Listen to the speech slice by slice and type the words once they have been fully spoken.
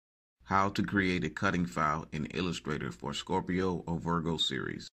How to create a cutting file in Illustrator for Scorpio or Virgo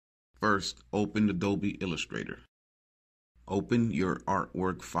series. First, open Adobe Illustrator. Open your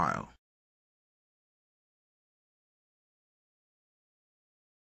artwork file.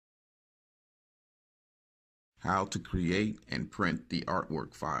 How to create and print the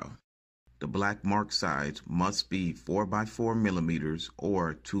artwork file. The black mark size must be 4x4 millimeters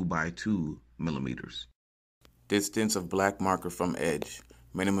or 2x2 millimeters. Distance of black marker from edge.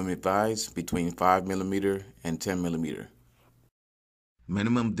 Minimum advised between 5 millimeter and 10 millimeter.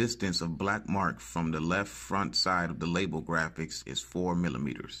 Minimum distance of black mark from the left front side of the label graphics is 4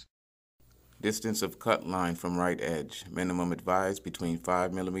 millimeters. Distance of cut line from right edge. Minimum advised between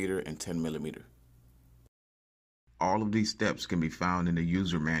 5 millimeter and 10 millimeter. All of these steps can be found in the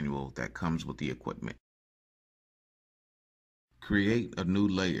user manual that comes with the equipment. Create a new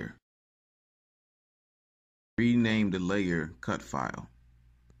layer. Rename the layer Cut File.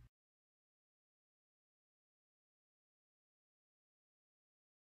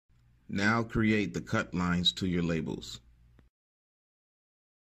 Now create the cut lines to your labels.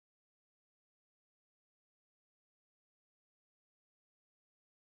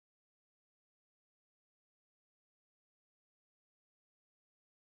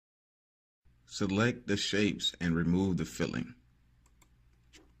 Select the shapes and remove the filling.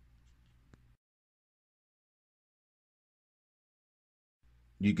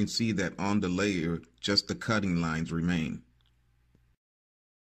 You can see that on the layer, just the cutting lines remain.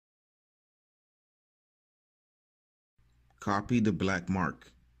 Copy the black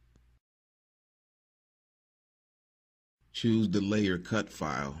mark. Choose the layer cut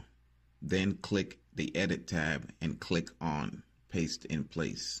file, then click the Edit tab and click on Paste in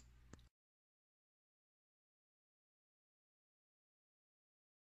Place.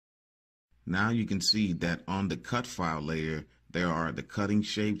 Now you can see that on the cut file layer, there are the cutting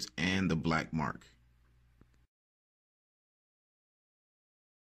shapes and the black mark.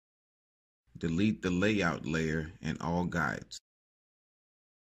 Delete the layout layer and all guides.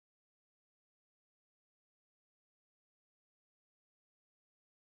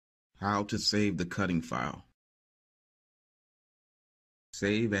 How to save the cutting file.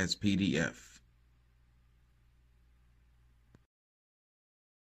 Save as PDF.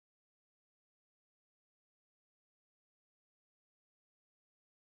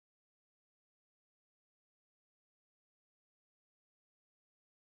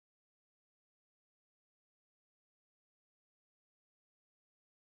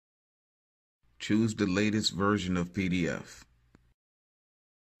 Choose the latest version of PDF.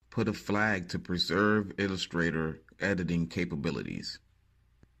 Put a flag to preserve Illustrator editing capabilities.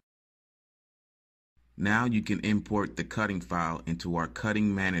 Now you can import the cutting file into our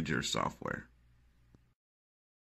Cutting Manager software.